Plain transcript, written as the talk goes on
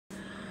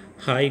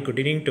Hi, good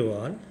evening to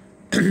all.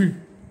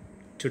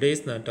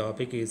 Today's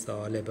topic is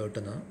all about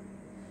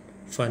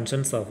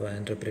functions of an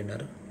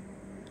entrepreneur.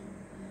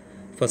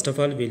 First of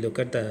all, we look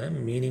at the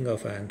meaning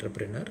of an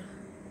entrepreneur.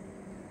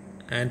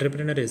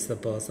 Entrepreneur is the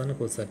person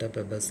who set up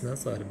a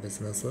business or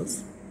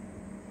businesses,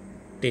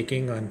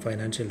 taking on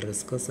financial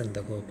risks in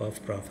the hope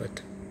of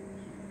profit.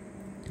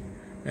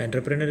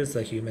 Entrepreneur is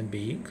a human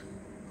being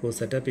who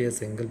set up a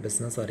single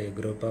business or a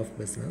group of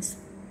business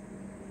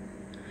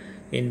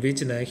in which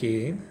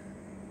he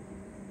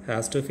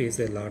has to face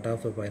a lot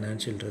of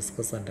financial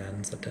risks and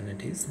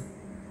uncertainties.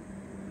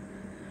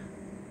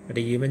 But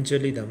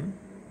eventually,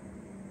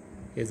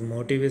 his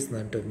motive is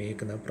not to make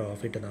the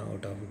profit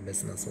out of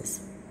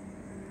businesses.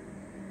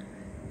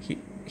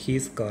 He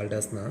is called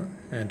as the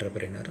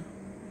entrepreneur.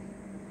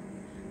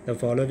 The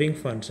following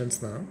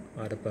functions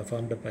are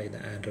performed by the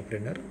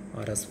entrepreneur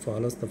are as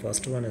follows. The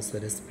first one is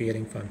the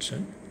risk-bearing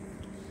function.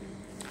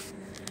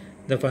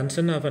 The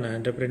function of an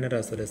entrepreneur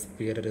as a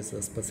risk-bearer is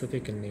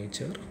specific in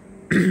nature.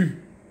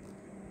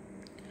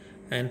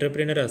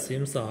 Entrepreneur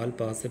assumes all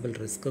possible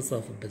risks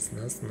of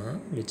business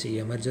which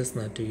emerges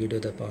due to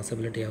the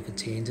possibility of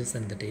changes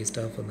in the taste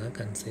of the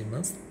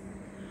consumers,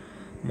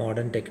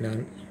 modern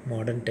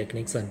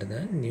techniques and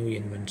the new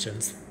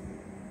inventions.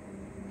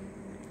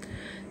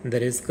 The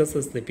risks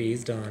is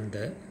based on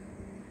the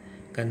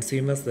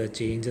consumers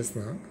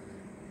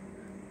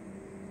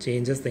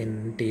changes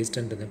in taste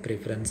and the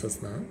preferences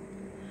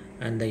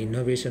and the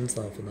innovations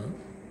of the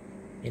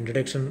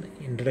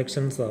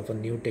introductions of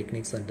new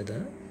techniques and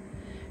the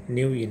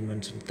new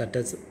invention. That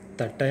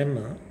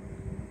time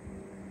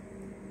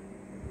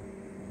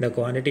the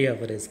quantity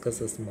of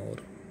risks is more.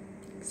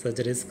 Such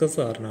risks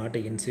are not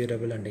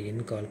insurable and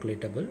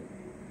incalculable.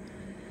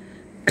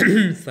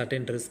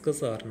 Certain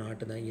risks are not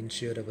the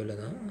insurable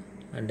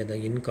and the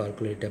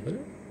incalculable,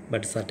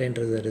 but certain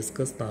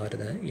risks are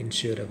the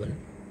insurable,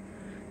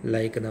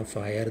 like the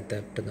fire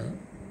theft.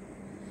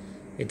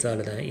 It's all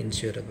the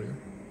insurable.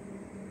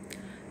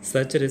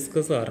 Such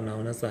risks are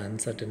known as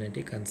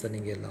uncertainty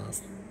concerning a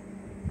loss.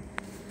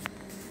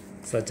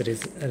 Such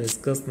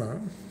risks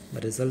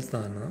results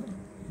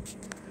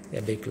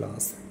a big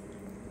loss.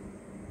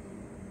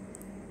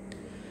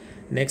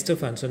 Next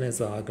function is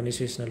the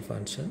organizational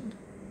function.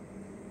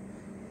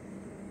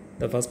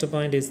 The first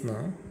point is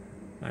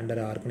under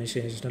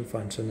organizational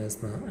function is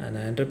an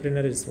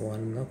entrepreneur is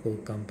one who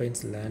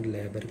combines land,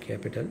 labor,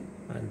 capital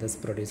and thus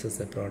produces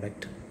a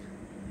product.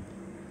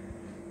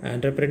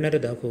 Entrepreneur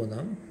who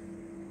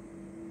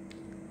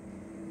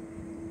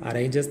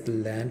arranges the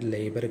land,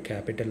 labor,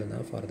 capital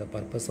for the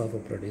purpose of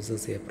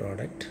produces a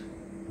product.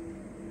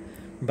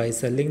 By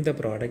selling the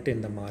product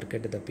in the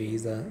market,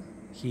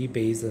 he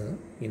pays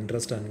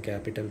interest on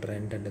capital,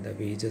 rent and the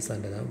wages,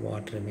 and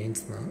what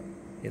remains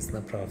is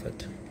the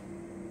profit.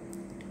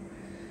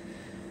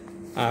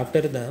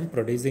 After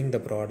producing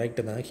the product,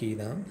 he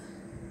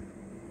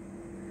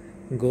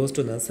goes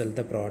to sell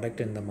the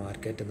product in the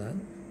market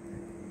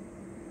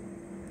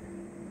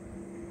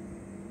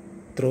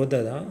through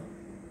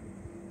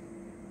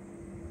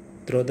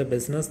the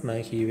business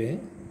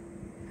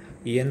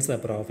he earns a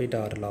profit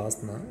or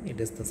loss it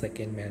is the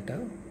second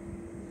matter,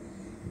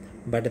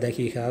 but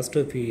he has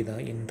to pay the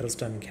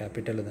interest on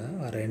capital,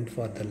 rent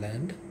for the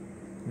land,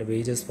 the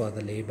wages for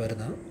the labor.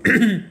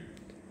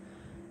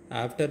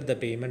 After the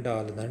payment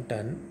all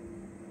done,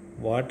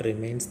 what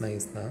remains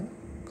is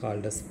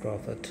called as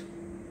profit.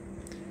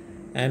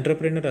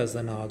 Entrepreneur is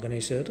an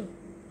organizer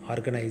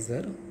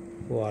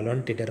who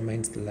alone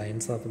determines the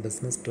lines of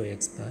business to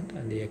expand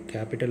and a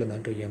capital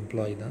to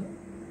employ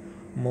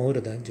more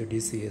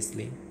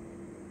judiciously.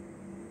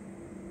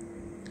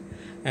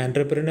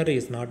 Entrepreneur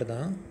is not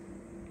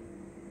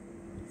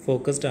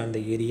focused on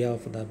the area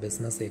of the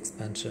business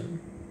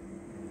expansion,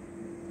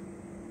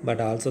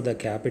 but also the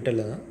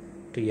capital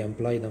to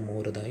employ the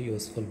more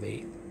useful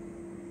way.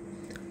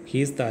 He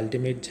is the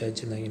ultimate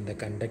judge in the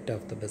conduct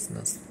of the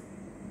business.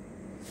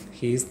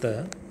 He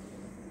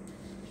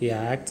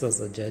acts as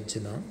a judge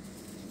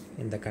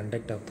in the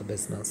conduct of the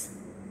business.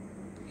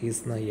 He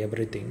is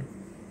everything.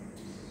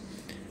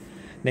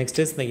 Next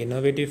is the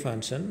innovative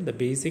function. The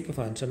basic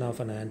function of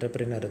an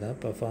entrepreneur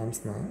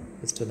performs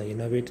is to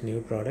innovate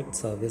new products,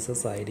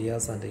 services,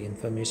 ideas and the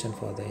information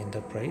for the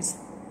enterprise.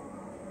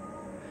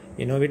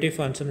 Innovative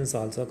function is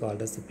also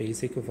called as the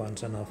basic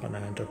function of an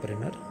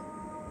entrepreneur,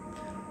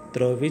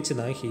 through which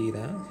he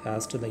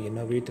has to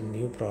innovate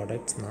new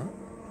products,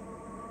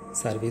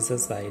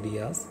 services,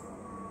 ideas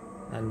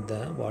and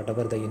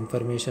whatever the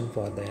information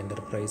for the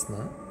enterprise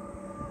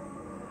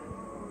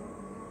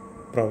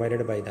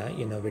provided by the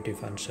innovative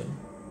function.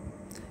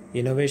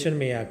 Innovation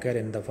may occur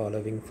in the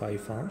following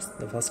 5 forms.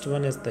 The first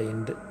one is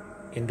the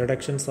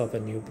introductions of a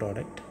new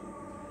product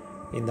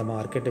in the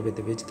market with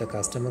which the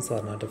customers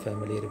are not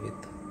familiar with.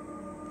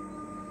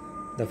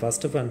 The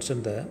first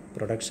function, the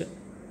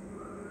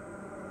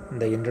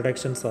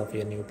introductions of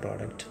a new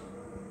product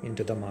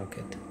into the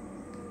market.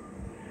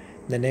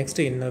 The next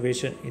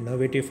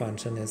innovative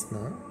function is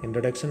the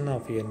introduction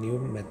of a new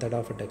method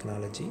of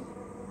technology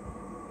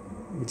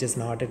which is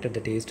not yet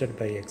tasted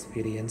by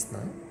experience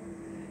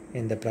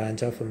in the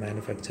branch of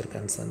manufacture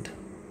consent.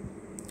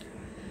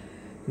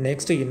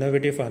 Next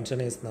innovative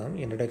function is the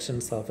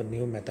introductions of a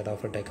new method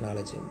of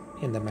technology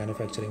in the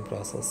manufacturing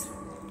process.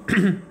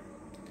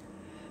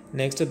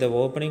 Next, the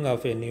opening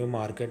of a new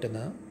market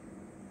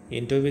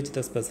into which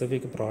the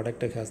specific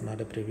product has not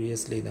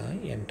previously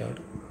entered.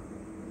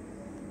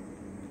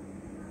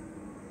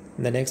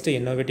 The next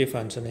innovative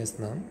function is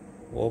the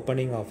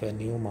opening of a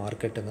new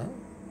market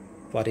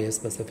for a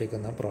specific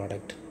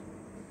product,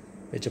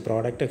 which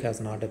product has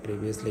not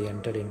previously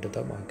entered into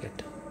the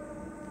market.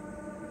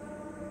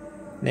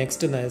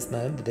 Next is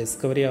the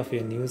discovery of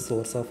a new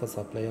source of a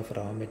supply of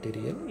raw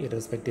material,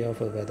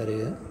 irrespective of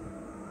whether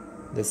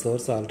the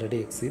source already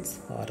exists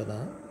or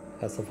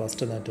has the first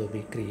to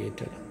be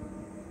created.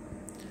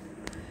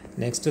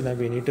 Next,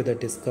 we need to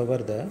discover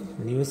the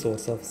new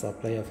source of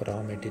supply of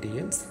raw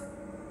materials,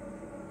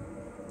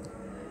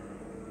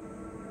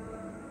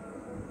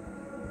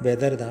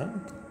 whether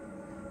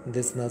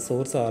this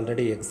source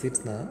already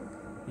exists.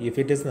 If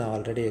it is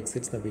already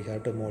exists, we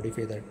have to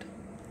modify that,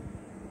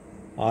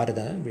 or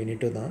we need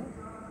to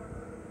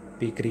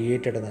be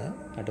created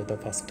at the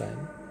first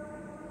time.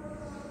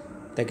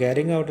 The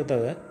carrying out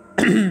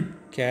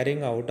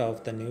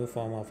of the new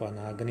form of an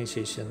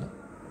organization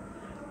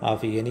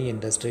of any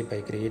industry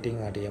by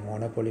creating a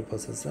monopoly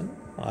position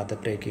or the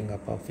breaking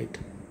up of it.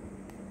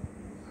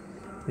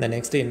 The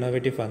next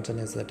innovative function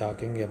is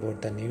talking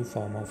about the new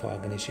form of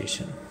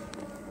organization.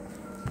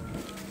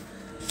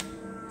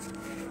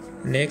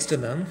 Next,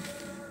 the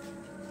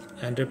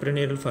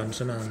entrepreneurial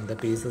function on the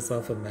basis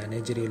of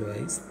managerial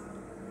wise.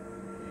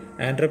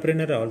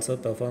 Entrepreneur also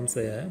performs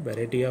a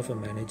variety of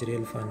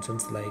managerial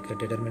functions like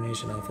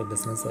determination of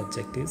business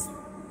objectives,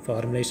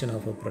 formulation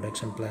of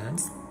production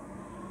plans,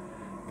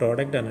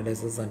 product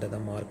analysis and the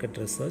market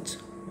research,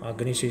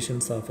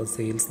 organizations of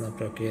sales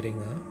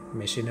procuring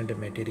machine and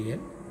material,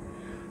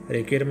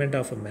 requirement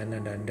of men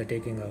and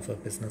undertaking of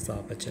business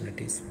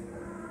opportunities.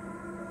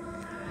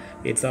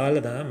 It's all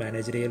the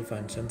managerial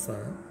functions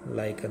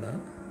like the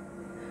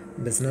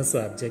business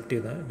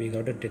objective we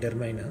got to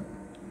determine.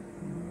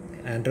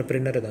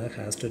 Entrepreneur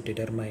has to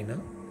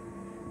determine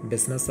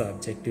business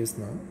objectives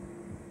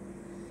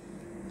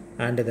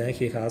and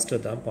he has to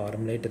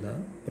formulate the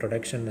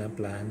production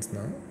plans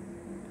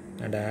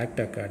and act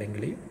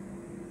accordingly.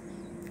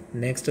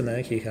 Next,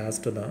 he has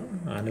to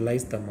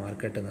analyze the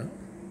market,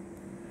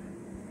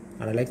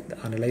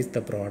 analyze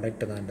the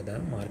product and the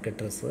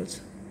market research,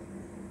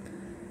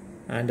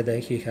 and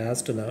he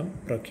has to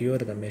procure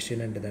the machine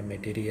and the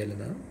material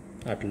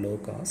at low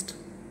cost,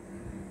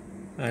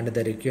 and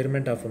the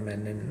requirement of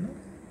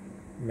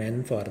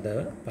men for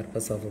the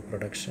purpose of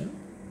production,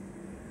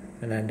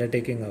 and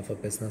undertaking of a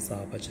business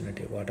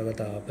opportunity, whatever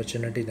the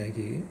opportunity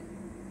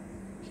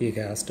he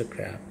has to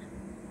grab.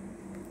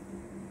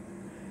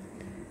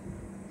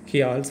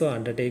 He also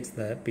undertakes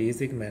the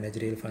basic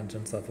managerial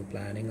functions of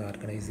planning,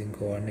 organizing,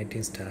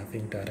 coordinating,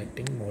 staffing,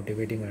 directing,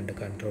 motivating and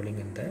controlling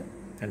in the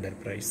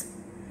enterprise.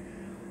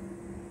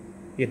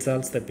 It's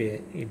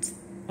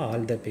all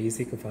the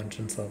basic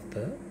functions of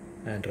the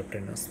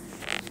entrepreneurs.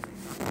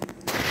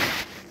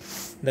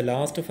 The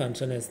last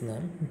function is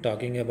now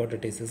talking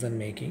about decision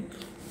making.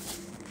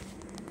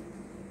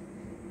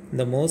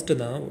 The most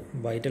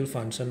vital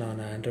function on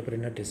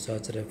entrepreneur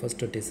discharge refers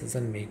to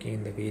decision making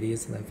in the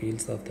various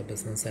fields of the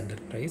business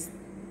enterprise.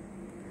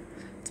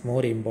 It's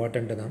more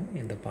important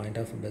in the point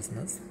of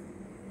business.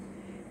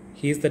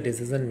 He is the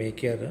decision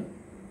maker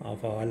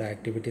of all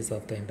activities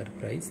of the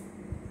enterprise.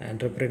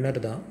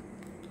 Entrepreneur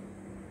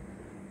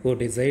who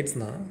decides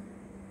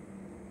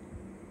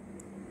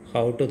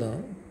how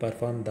to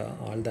perform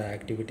all the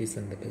activities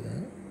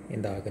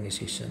in the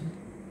organization.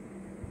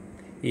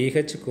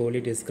 A.H.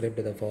 Kohli described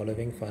the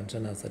following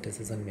function as a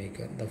decision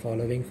maker. The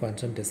following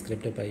function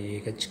described by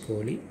A.H.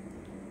 Kohli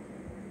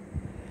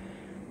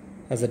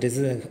as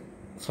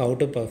how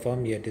to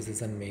perform a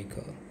decision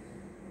maker.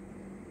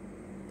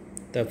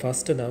 The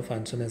first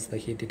function is that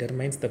he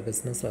determines the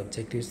business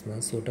objectives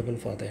suitable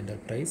for the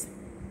enterprise.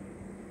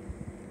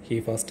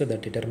 He first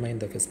determines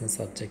the business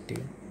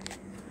objective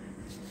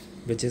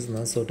which is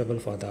suitable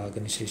for the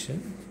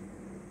organization.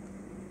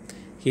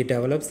 He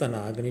develops an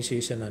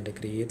organization and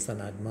creates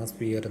an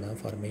atmosphere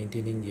for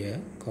maintaining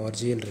a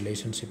cordial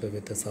relationship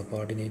with the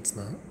subordinates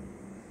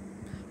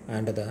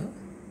and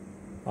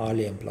all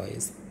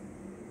employees.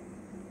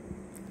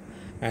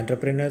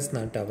 Entrepreneurs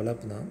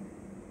develop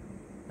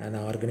an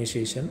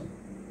organization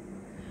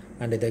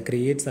and they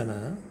creates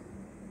an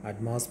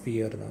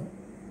atmosphere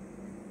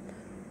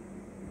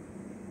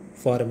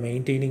for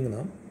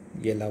maintaining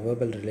a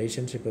lovable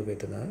relationship with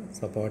the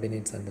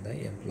subordinates and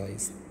the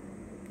employees.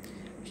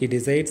 He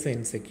decides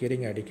in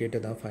securing adequate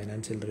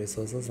financial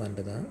resources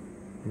and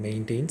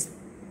maintains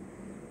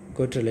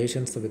good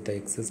relations with the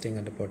existing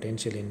and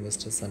potential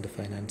investors and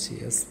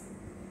financiers.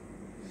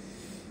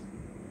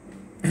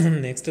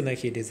 Next,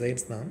 he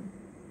decides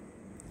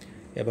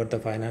about the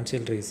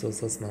financial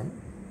resources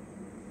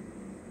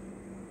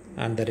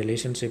and the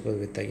relationship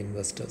with the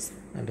investors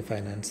and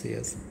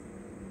financiers.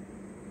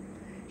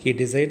 He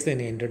decides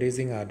in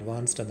introducing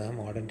advanced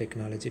modern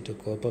technology to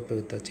cope up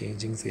with the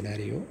changing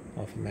scenario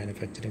of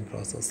manufacturing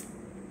process.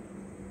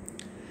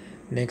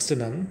 Next,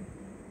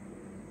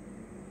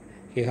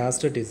 he has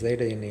to decide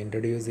in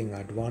introducing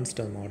advanced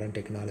modern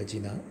technology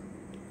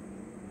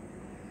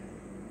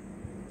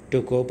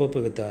to cope up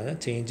with the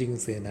changing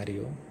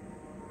scenario,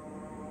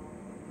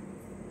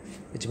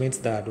 which means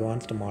the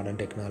advanced modern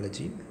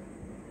technology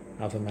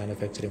of a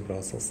manufacturing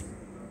process.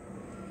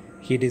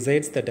 He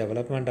decides the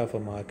development of a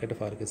market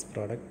for his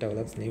product,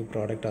 develops new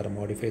product or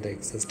modify the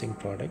existing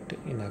product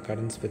in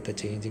accordance with the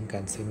changing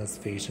consumers'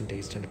 fashion,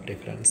 taste and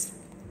preference.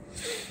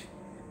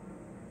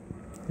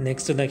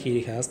 Next,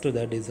 he has to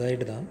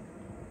decide the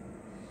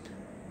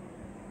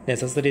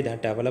necessary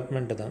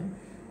development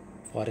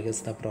for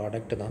his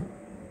product,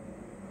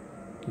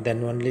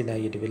 then only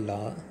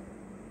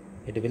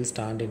it will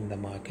stand in the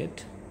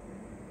market.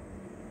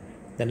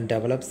 Then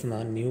develops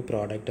the new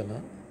product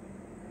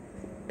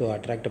to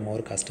attract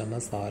more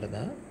customers, or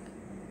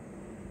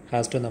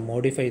has to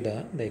modify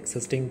the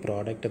existing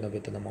product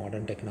with the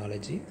modern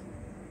technology.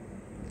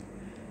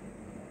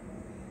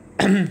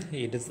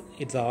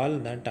 It's all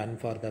done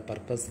for the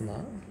purpose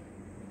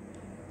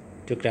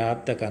to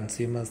grab the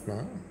consumers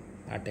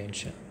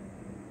attention.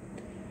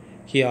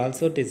 He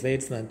also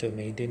decides to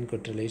maintain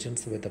good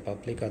relations with the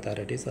public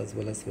authorities as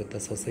well as with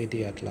the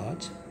society at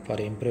large for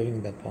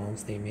improving the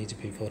firm's image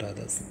before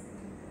others.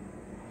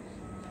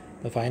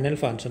 The final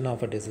function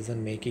of a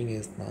decision making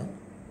is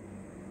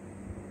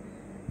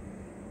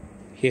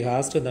he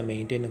has to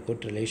maintain a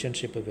good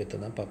relationship with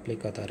the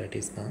public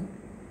authorities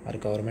or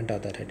government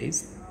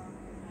authorities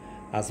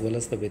as well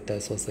as with the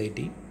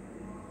society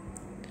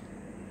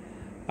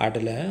at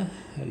a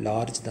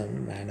large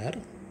manner.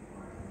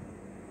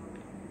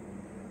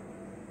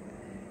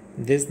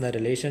 This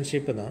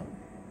relationship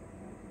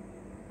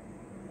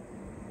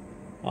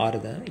or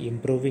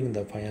improving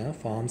the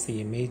firm's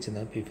image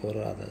before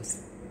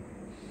others.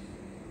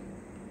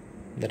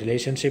 The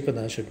relationship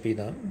should be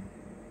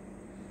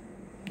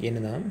in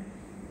a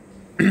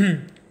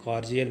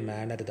cordial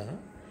manner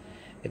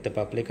with the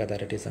public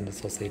authorities and the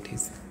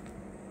societies.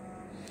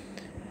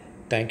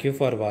 Thank you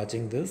for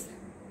watching this.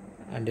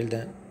 Until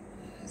then,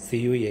 see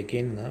you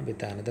again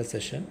with another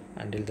session.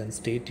 Until then,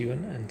 stay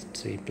tuned and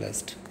stay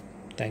blessed.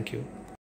 Thank you.